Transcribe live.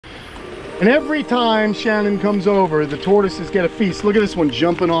And every time Shannon comes over, the tortoises get a feast. Look at this one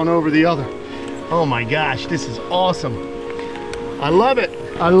jumping on over the other. Oh my gosh, this is awesome. I love it.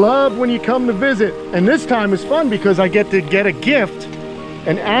 I love when you come to visit. And this time is fun because I get to get a gift.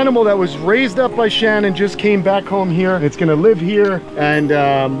 An animal that was raised up by Shannon just came back home here. It's gonna live here, and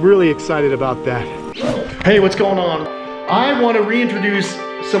I'm really excited about that. Hey, what's going on? I want to reintroduce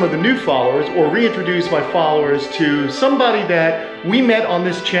some of the new followers, or reintroduce my followers to somebody that we met on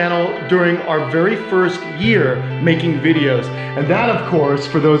this channel during our very first year making videos. And that, of course,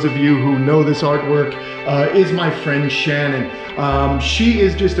 for those of you who know this artwork, is my friend Shannon. She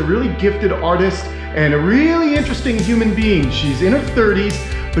is just a really gifted artist and a really interesting human being. She's in her 30s,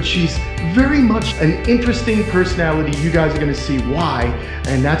 but she's very much an interesting personality. You guys are gonna see why,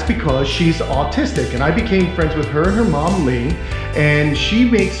 and that's because she's autistic. And I became friends with her and her mom, Lee, and she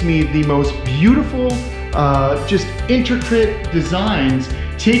makes me the most beautiful, just intricate designs,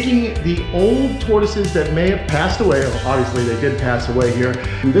 taking the old tortoises that may have passed away. Obviously they did pass away here.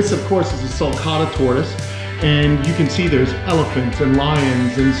 And this, of course, is a sulcata tortoise. And you can see there's elephants and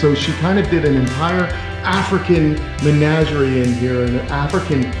lions, and so she kind of did an entire African menagerie in here, an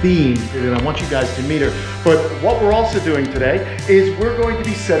African theme, and I want you guys to meet her. But what we're also doing today is we're going to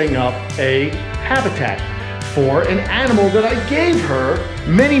be setting up a habitat for an animal that I gave her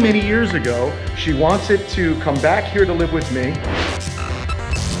many, many years ago. She wants it to come back here to live with me.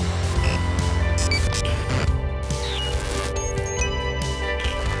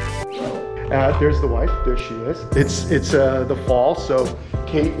 There's the wife, there she is. It's the fall, so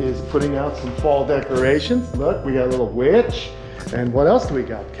Kate is putting out some fall decorations. Look, we got a little witch. And what else do we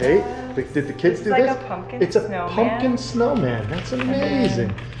got, Kate? Did the kids do this? It's like a pumpkin It's a snowman. pumpkin snowman. That's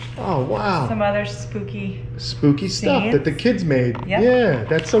amazing. Oh, wow. Some other spooky stuff that the kids made. Yep. Yeah,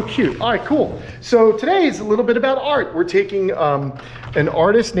 that's so cute. All right, cool. So today is a little bit about art. We're taking an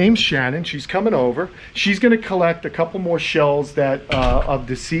artist named Shannon. She's coming over. She's going to collect a couple more shells that of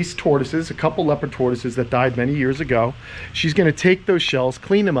deceased tortoises, a couple leopard tortoises that died many years ago. She's going to take those shells,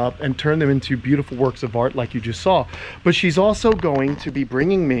 clean them up, and turn them into beautiful works of art like you just saw. But she's also going to be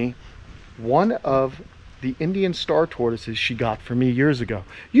bringing me one of the Indian star tortoises she got for me years ago,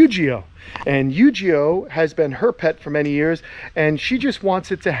 Yu-Gi-Oh. And Yu-Gi-Oh has been her pet for many years, and she just wants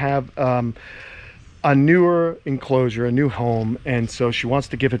it to have a newer enclosure, a new home, and so she wants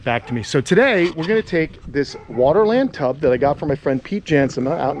to give it back to me. So today we're going to take this Waterland tub that I got from my friend Pete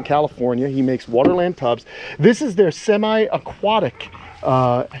Jansema out in California. He makes Waterland tubs. This is their semi-aquatic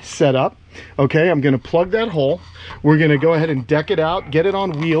setup. Okay, I'm going to plug that hole. We're going to go ahead and deck it out, get it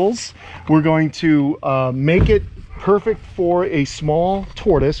on wheels. We're going to make it perfect for a small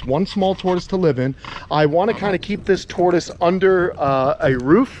tortoise, one small tortoise to live in. I want to kind of keep this tortoise under a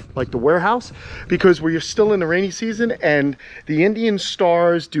roof, like the warehouse, because we're still in the rainy season and the Indian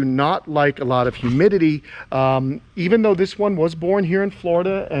stars do not like a lot of humidity. Even though this one was born here in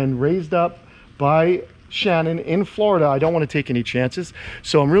Florida and raised up by Shannon in Florida, I don't want to take any chances.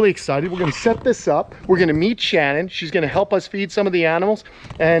 So I'm really excited. We're going to set this up. We're going to meet Shannon. She's going to help us feed some of the animals.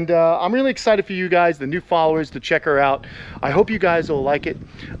 And I'm really excited for you guys, the new followers, to check her out. I hope you guys will like it.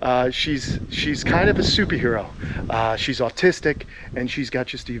 She's kind of a superhero. She's autistic, and she's got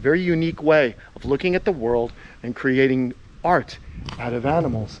just a very unique way of looking at the world and creating art out of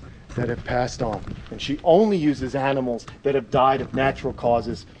animals that have passed on. And she only uses animals that have died of natural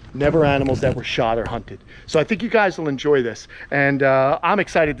causes, never animals that were shot or hunted. So I think you guys will enjoy this, and I'm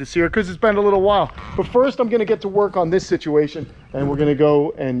excited to see her because it's been a little while. But first I'm going to get to work on this situation, and we're going to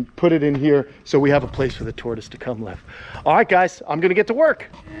go and put it in here so we have a place for the tortoise to come live. All right guys, I'm going to get to work.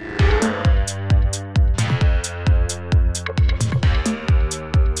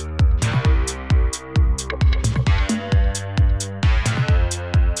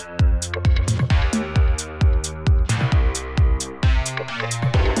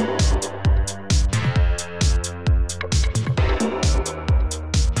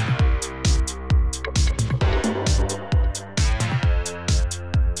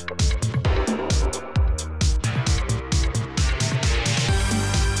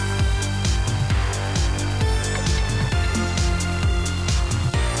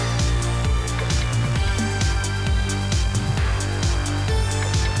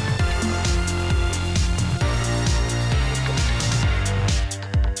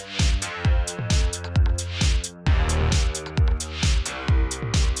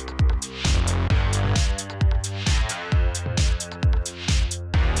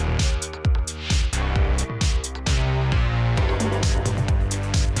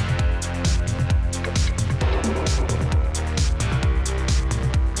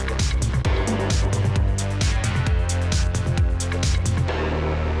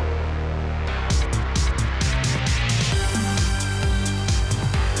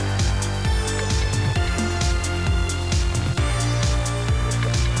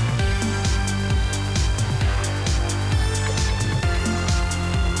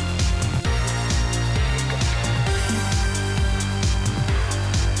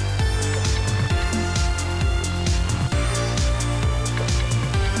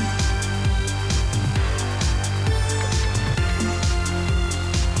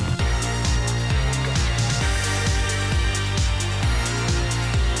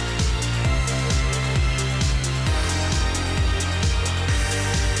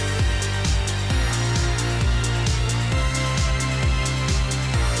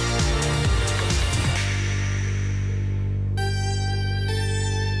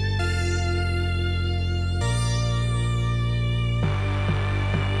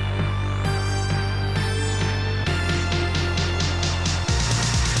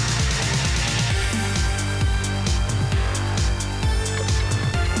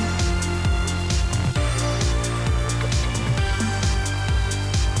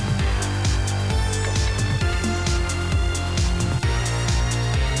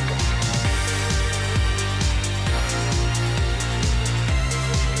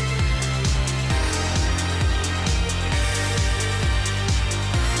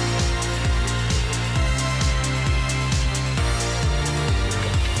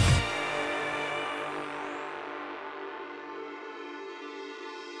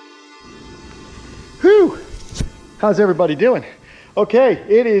 How's everybody doing? Okay,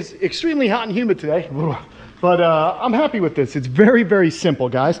 it is extremely hot and humid today, but I'm happy with this. It's very, very simple,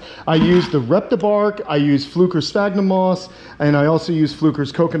 guys. I use the Reptibark, I use Fluker's sphagnum moss, and I also use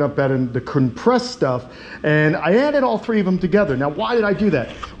Fluker's coconut bed and the compressed stuff. And I added all three of them together. Now, why did I do that?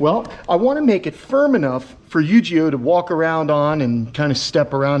 Well, I want to make it firm enough for Yu-Gi-Oh to walk around on and kind of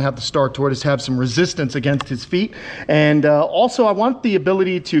step around, have the star tortoise have some resistance against his feet. And also I want the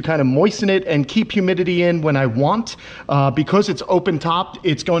ability to kind of moisten it and keep humidity in when I want. Because it's open topped,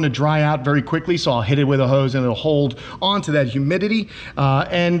 it's going to dry out very quickly. So I'll hit it with a hose and it'll hold onto that humidity.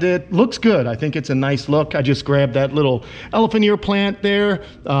 And it looks good. I think it's a nice look. I just grabbed that little elephant ear plant there.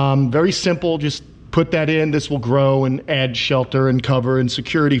 Very simple, just put that in. This will grow and add shelter and cover and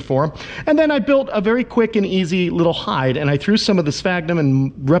security for them. And then I built a very quick and easy little hide, and I threw some of the sphagnum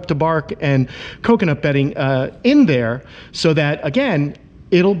and Reptibark and coconut bedding in there so that, again,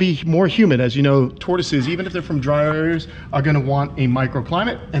 it'll be more humid. As you know, tortoises, even if they're from dry areas, are gonna want a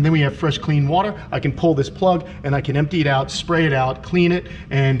microclimate. And then we have fresh, clean water. I can pull this plug and I can empty it out, spray it out, clean it,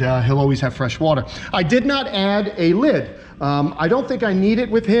 and he'll always have fresh water. I did not add a lid. I don't think I need it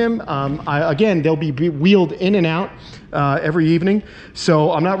with him. Again, they'll be wheeled in and out every evening,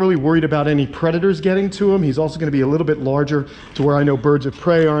 so I'm not really worried about any predators getting to him. He's also going to be a little bit larger to where I know birds of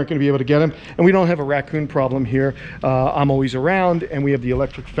prey aren't going to be able to get him, and we don't have a raccoon problem here. I'm always around, and we have the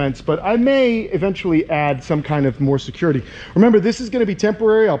electric fence, but I may eventually add some kind of more security. Remember, this is going to be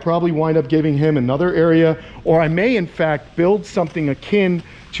temporary. I'll probably wind up giving him another area, or I may in fact build something akin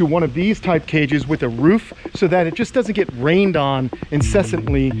to one of these type cages with a roof so that it just doesn't get rained on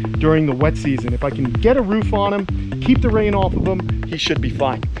incessantly during the wet season. If I can get a roof on him, keep the rain off of him, he should be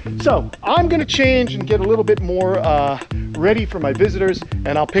fine. So I'm gonna change and get a little bit more ready for my visitors,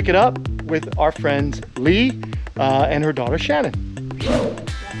 and I'll pick it up with our friends Lee and her daughter Shannon.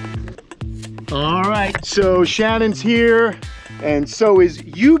 All right, so Shannon's here, and so is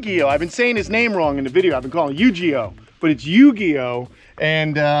Yu-Gi-Oh. I've been saying his name wrong in the video. I've been calling Yu-Gi-Oh, but it's Yu-Gi-Oh.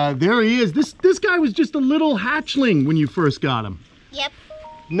 And there he is. This guy was just a little hatchling when you first got him. Yep.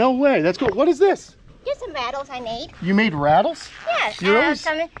 No way. That's cool. What is this? Just some rattles I made. You made rattles? Yes.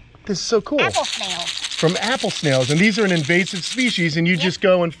 Some, this is so cool. Apple snails. From apple snails. And these are an invasive species, and you just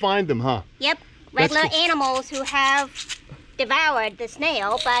go and find them, huh? Yep. Regular animals who have devoured the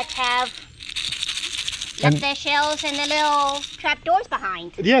snail, but have left their shells and the little trapdoors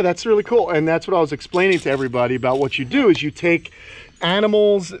behind. Yeah, that's really cool. And that's what I was explaining to everybody about what you do is you take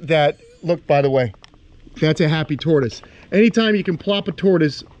animals that, look, by the way, that's a happy tortoise. Anytime you can plop a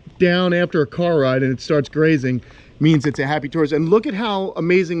tortoise down after a car ride and it starts grazing, means it's a happy tortoise. And look at how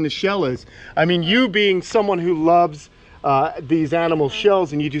amazing the shell is. I mean, you being someone who loves these animal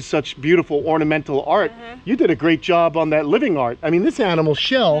shells, and you do such beautiful ornamental art, you did a great job on that living art. I mean, this animal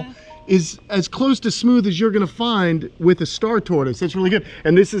shell is as close to smooth as you're gonna find with a star tortoise. That's really good.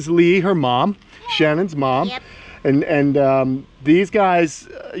 And this is Lee, her mom, Shannon's mom. Yep. And these guys,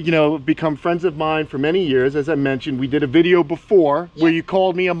 you know, become friends of mine for many years. As I mentioned, we did a video before where you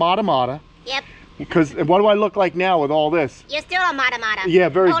called me a mata. Yep. Because what do I look like now with all this? You're still a mata. Yeah,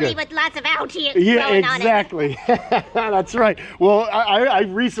 very Only good. with lots of algae. Yeah, exactly. That's right. Well, I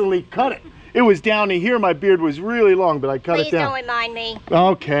recently cut it. It was down to here. My beard was really long, but I cut it down. Please don't remind me.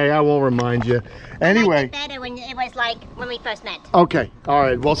 Okay, I will remind you. Anyway. I liked it better when it was like when we first met. Okay, all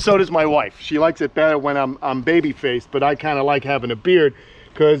right. Well, so does my wife. She likes it better when I'm baby-faced, but I kind of like having a beard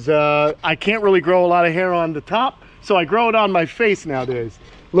because I can't really grow a lot of hair on the top, so I grow it on my face nowadays.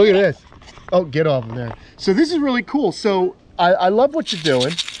 Look at this. Oh, get off of there. So this is really cool. So I love what you're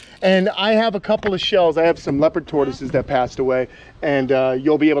doing. And I have a couple of shells. I have some leopard tortoises that passed away, and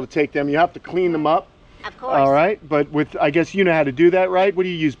you'll be able to take them. You have to clean them up. Of course. All right, but with, I guess you know how to do that, right? What do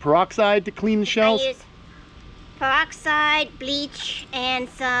you use, peroxide to clean the shells? I use peroxide, bleach, and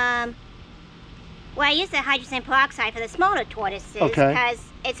some, well, I use the hydrogen peroxide for the smaller tortoises because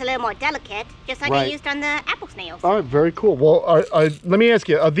it's a little more delicate, just like I used on the apple snails. All right, very cool. Well, let me ask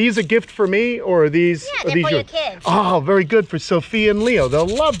you, are these a gift for me, or are these? Yeah, they're for your kids. Oh, very good, for Sophia and Leo. They'll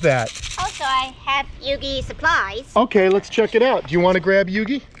love that. Also, I have Yugi supplies. Okay, let's check it out. Do you want to grab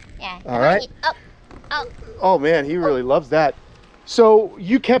Yugi? Yeah. All right. Oh, man, he really loves that. So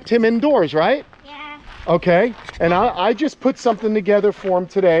you kept him indoors, right? Yeah. Okay, and I just put something together for him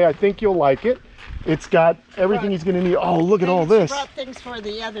today. I think you'll like it. It's got everything he's gonna need. Oh, look at all this. Brought things for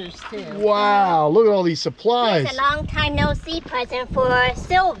the others too. Wow, look at all these supplies. It's a long time no see present for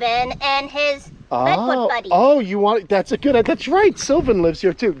Sylvan and his Redfoot buddy. Oh, you want, that's right, Sylvan lives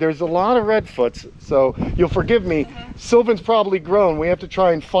here too. There's a lot of Redfoots, so you'll forgive me. Sylvan's probably grown. We have to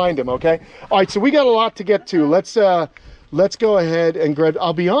try and find him, okay? All right, so we got a lot to get to. Let's go ahead and grab,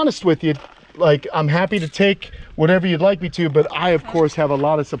 I'll be honest with you, like, I'm happy to take whatever you'd like me to, but I, of course, have a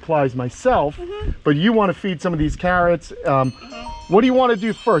lot of supplies myself. But you want to feed some of these carrots. What do you want to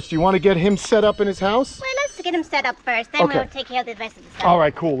do first? Do you want to get him set up in his house? Well, let's get him set up first, then we'll take care of the rest of the stuff. All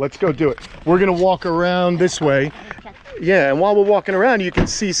right, cool. Let's go do it. We're going to walk around this way. Yeah, and while we're walking around, you can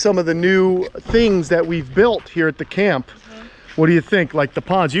see some of the new things that we've built here at the camp. What do you think? Like the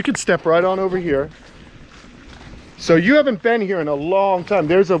ponds. You can step right on over here. So you haven't been here in a long time.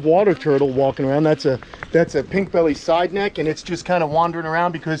 There's a water turtle walking around. That's a pink belly side neck, and it's just kind of wandering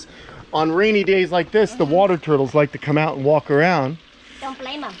around because on rainy days like this, the water turtles like to come out and walk around. Don't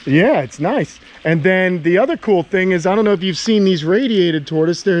blame them. Yeah, it's nice. And then the other cool thing is, I don't know if you've seen these radiated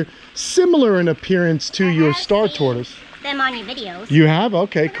tortoise. They're similar in appearance to your star tortoise. Them on your videos. You have?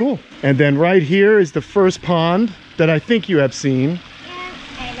 Okay, cool. And then right here is the first pond that I think you have seen. Yeah,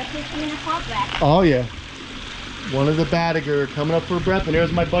 and look who's coming up for breath. Oh yeah. One of the Badiger coming up for a breath, and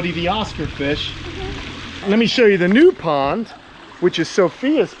there's my buddy the Oscar fish. Let me show you the new pond, which is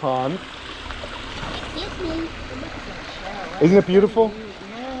Sophia's pond. Excuse me. Isn't it beautiful?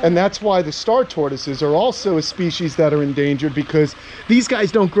 And that's why the star tortoises are also a species that are endangered, because these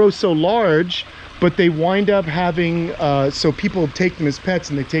guys don't grow so large, but they wind up having, so people take them as pets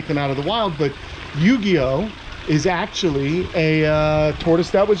and they take them out of the wild. But Yu-Gi-Oh is actually a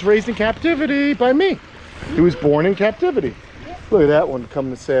tortoise that was raised in captivity by me. He was born in captivity. Look at that one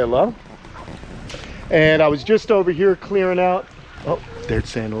coming to say hello. And I was just over here clearing out. Oh, they're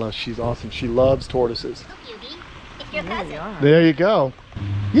saying hello. She's awesome. She loves tortoises. It's your cousin. There you go.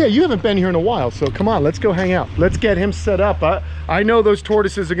 Yeah, you haven't been here in a while, so come on, let's go hang out. Let's get him set up. I know those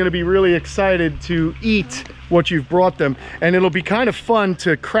tortoises are going to be really excited to eat what you've brought them, and it'll be kind of fun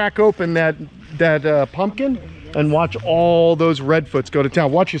to crack open that pumpkin and watch all those redfoots go to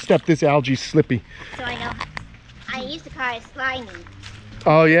town. Watch your step. This algae's slippy. So I know. I used to call it slimy.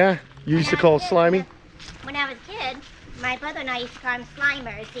 Oh yeah, you used to call it slimy. When I was a kid, my brother and I used to call them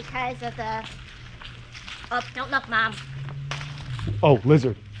slimers because of the. Oh, don't look, Mom. Oh,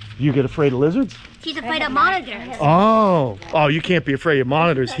 lizard. You get afraid of lizards? She's afraid of monitors. Oh, you can't be afraid of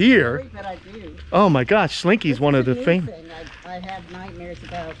monitors here. But I do. Oh my gosh, Slinky's one of the things. I have nightmares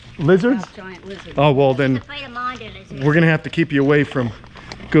about Lizards? giant lizards. Oh, well then, She's afraid of monitor lizards. we're gonna have to keep you away from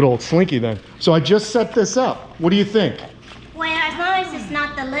good old Slinky then. So I just set this up. What do you think? Well, as long as it's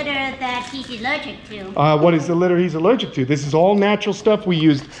not the litter that he's allergic to. What is the litter he's allergic to? This is all natural stuff we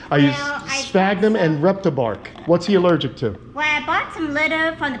used. I used sphagnum and reptibark. What's he allergic to? Well, I bought some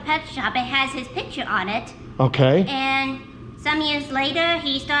litter from the pet shop. It has his picture on it. Okay. And some years later,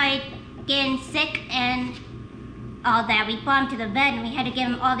 he started getting sick and all that. We brought him to the vet and we had to give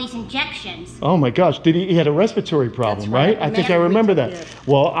him all these injections. Oh my gosh, he had a respiratory problem, right? I think I remember that.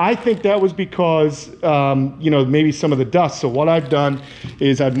 Well, I think that was because, you know, maybe some of the dust. So what I've done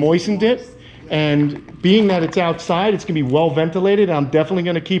is I've moistened it, and being that it's outside, it's gonna be well ventilated. I'm definitely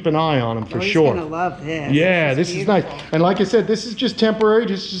gonna keep an eye on him for sure. He's gonna love this. Yeah, this is nice. And like I said, this is just temporary.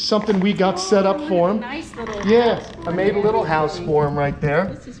 This is something we got set up for him. Nice little Yeah, I made a little house for him right there.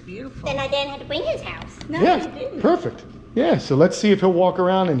 This is beautiful. Then I didn't have to bring his house. No, Yeah, you didn't. perfect. Yeah, so let's see if he'll walk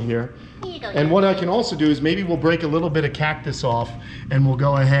around in here. Here you go. And what I can also do is maybe we'll break a little bit of cactus off, and we'll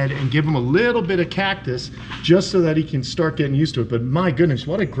go ahead and give him a little bit of cactus just so that he can start getting used to it. But my goodness,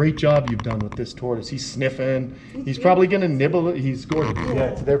 what a great job you've done with this tortoise. He's sniffing. He's probably going to nibble it. He's gorgeous.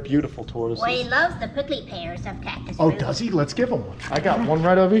 Yeah, they're beautiful tortoises. Well, he loves the prickly pears of cactus Oh, fruit. does he? Let's give him one. I got one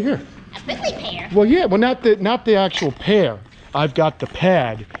right over here. A prickly pear? Well, yeah, well, not the actual pear. I've got the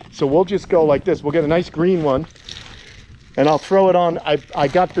pad. So we'll just go like this. We'll get a nice green one, and I'll throw it on. I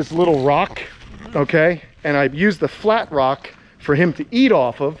got this little rock, okay? And I used the flat rock for him to eat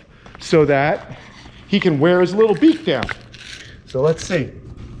off of so that he can wear his little beak down. So let's see.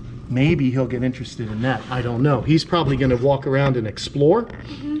 Maybe he'll get interested in that. I don't know. He's probably going to walk around and explore,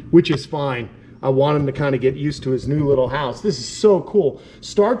 which is fine. I want him to kind of get used to his new little house. This is so cool.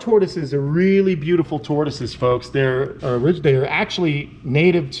 Star tortoises are really beautiful tortoises, folks. They're actually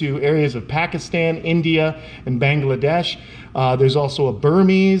native to areas of Pakistan, India, and Bangladesh. There's also a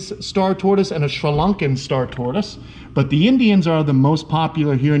Burmese star tortoise and a Sri Lankan star tortoise. But the Indians are the most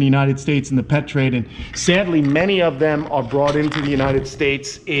popular here in the United States in the pet trade, and sadly many of them are brought into the United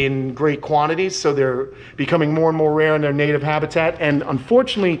States in great quantities, so they're becoming more and more rare in their native habitat. And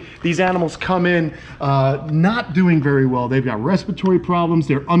unfortunately, these animals come in not doing very well. They've got respiratory problems,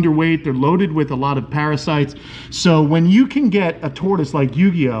 they're underweight, they're loaded with a lot of parasites. So when you can get a tortoise like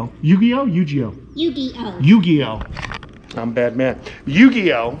Yu-Gi-Oh! Yu-Gi-Oh? Yu-Gi-Oh! Yu-Gi-Oh! Yu-Gi-Oh! I'm a bad man.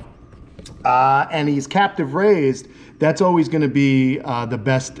 Yu-Gi-Oh! And he's captive raised, that's always going to be the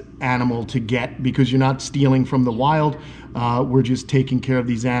best animal to get, because you're not stealing from the wild. We're just taking care of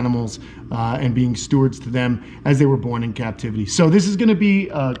these animals and being stewards to them as they were born in captivity. So this is going to be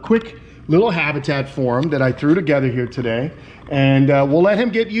a quick little habitat for him that I threw together here today, and we'll let him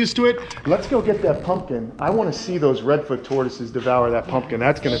get used to it. Let's go get that pumpkin. I want to see those redfoot tortoises devour that pumpkin.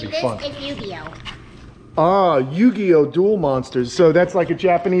 That's going to be fun. This is Yu-Gi-Oh. Ah, Yu-Gi-Oh! Duel Monsters. So that's like a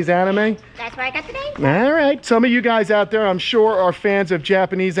Japanese anime? That's what I got today. All right. Some of you guys out there, I'm sure, are fans of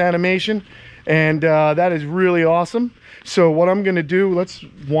Japanese animation, and that is really awesome. So what I'm going to do, let's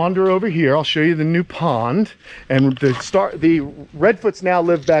wander over here. I'll show you the new pond, and the redfoots now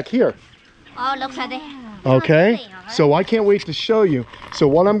live back here. Oh, looks like they... Okay, so I can't wait to show you. So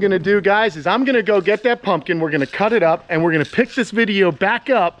what I'm gonna do, guys, is I'm gonna go get that pumpkin, we're gonna cut it up, and we're gonna pick this video back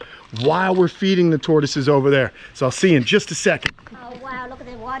up while we're feeding the tortoises over there. So I'll see you in just a second. Oh, wow, look at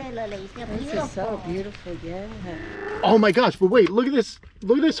the water lilies. They're beautiful. This is so beautiful, yeah. Oh my gosh, but wait, look at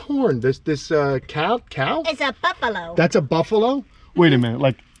this horn, this cow? It's a buffalo. That's a buffalo? Wait a minute,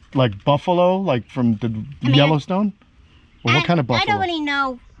 like buffalo, like from the Yellowstone? Or what kind of buffalo? I don't really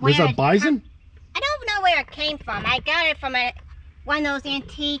know where Was that bison? I don't know where it came from. I got it from one of those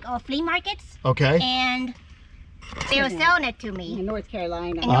antique or flea markets. Okay. And they were selling it to me. In North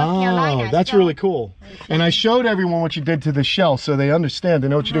Carolina. In North Carolina. That's so really cool. And I showed everyone what you did to the shell so they understand. They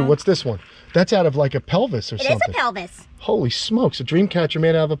know what you do. What's this one? That's out of like a pelvis or something. It is a pelvis. Holy smokes, a dream catcher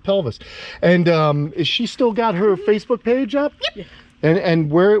made out of a pelvis. And is she still got her Facebook page up? Yep. And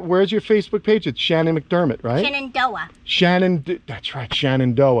where's your Facebook page? It's Shannon McDermott, right? Shenandoah. That's right,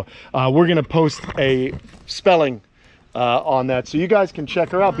 Shenandoah. We're gonna post a spelling on that, so you guys can check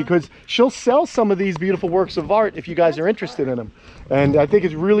her out, because she'll sell some of these beautiful works of art if you guys are interested in them. And I think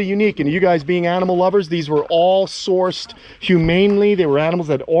it's really unique. And you guys being animal lovers, these were all sourced humanely. They were animals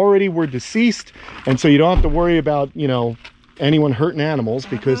that already were deceased, and so you don't have to worry about, you know, anyone hurting animals,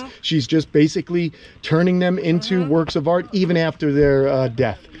 because she's just basically turning them into works of art even after their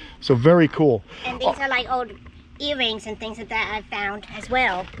death. So very cool. And these are like old earrings and things like that I found as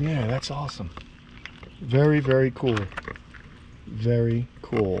well. Yeah, that's awesome. Very, very cool. Very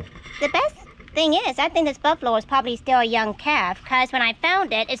cool. The best thing is, I think this buffalo is probably still a young calf, because when I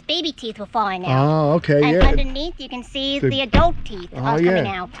found it, its baby teeth were falling out. Oh, okay, and yeah. underneath you can see the adult teeth are coming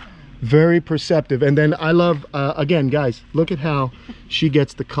out. Very perceptive. And then I love, again, guys, look at how she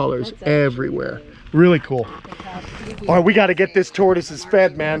gets the colors everywhere. Really cool. All right, we got to get this tortoises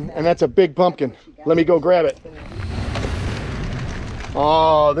fed, man. And that's a big pumpkin. Let me go grab it.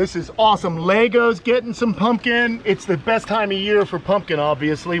 Oh, this is awesome. Legos getting some pumpkin. It's the best time of year for pumpkin,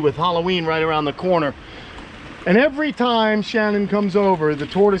 obviously, with Halloween right around the corner. And every time Shannon comes over, the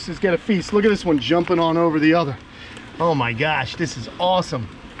tortoises get a feast. Look at this one jumping on over the other. Oh my gosh, this is awesome.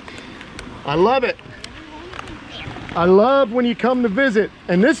 I love it. I love when you come to visit,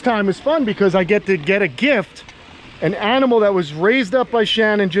 and this time is fun because I get to get a gift. An animal that was raised up by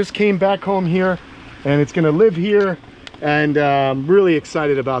Shannon just came back home here, and it's gonna live here, and I'm really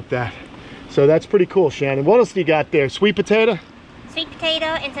excited about that. So that's pretty cool, Shannon. What else do you got there? Sweet potato? Sweet potato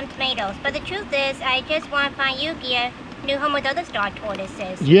and some tomatoes. But the truth is, I just want to find Yuki a new home with other star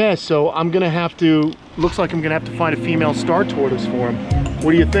tortoises. Yeah, so I'm gonna have to, looks like I'm gonna have to find a female star tortoise for him.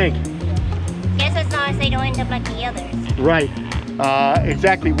 What do you think? Yes, as long as they don't end up like the others. Right,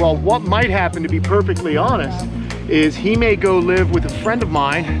 exactly. Well, what might happen, to be perfectly honest, is he may go live with a friend of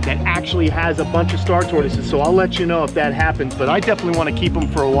mine that actually has a bunch of star tortoises. So I'll let you know if that happens. But I definitely want to keep him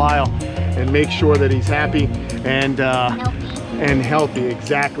for a while and make sure that he's happy and healthy.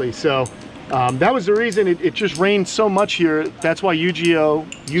 Exactly. So that was the reason it just rained so much here. That's why Yu-Gi-Oh!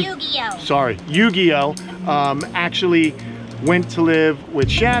 Actually went to live with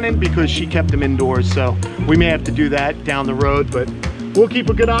Shannon, because she kept him indoors. So we may have to do that down the road, but we'll keep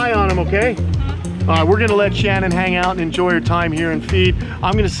a good eye on him, okay? We're gonna let Shannon hang out and enjoy her time here and feed.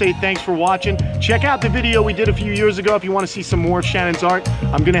 I'm gonna say thanks for watching. Check out the video we did a few years ago if you want to see some more of Shannon's art.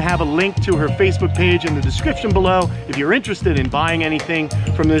 I'm gonna have a link to her Facebook page in the description below if you're interested in buying anything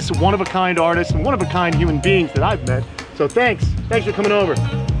from this one-of-a-kind artist and one-of-a-kind human beings that I've met. So thanks for coming over.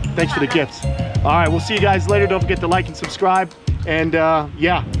 Thanks for the gifts. All right, we'll see you guys later. Don't forget to like and subscribe. And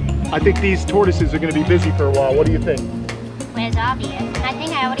yeah, I think these tortoises are gonna be busy for a while. What do you think? Well, it's obvious. I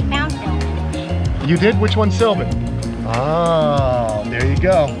think I already found Sylvan. You did? Which one's Sylvan? Oh, there you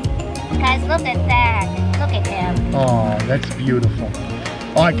go. Guys, look at that. Look at him. Oh, that's beautiful.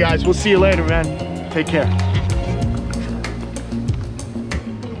 All right, guys, we'll see you later, man. Take care.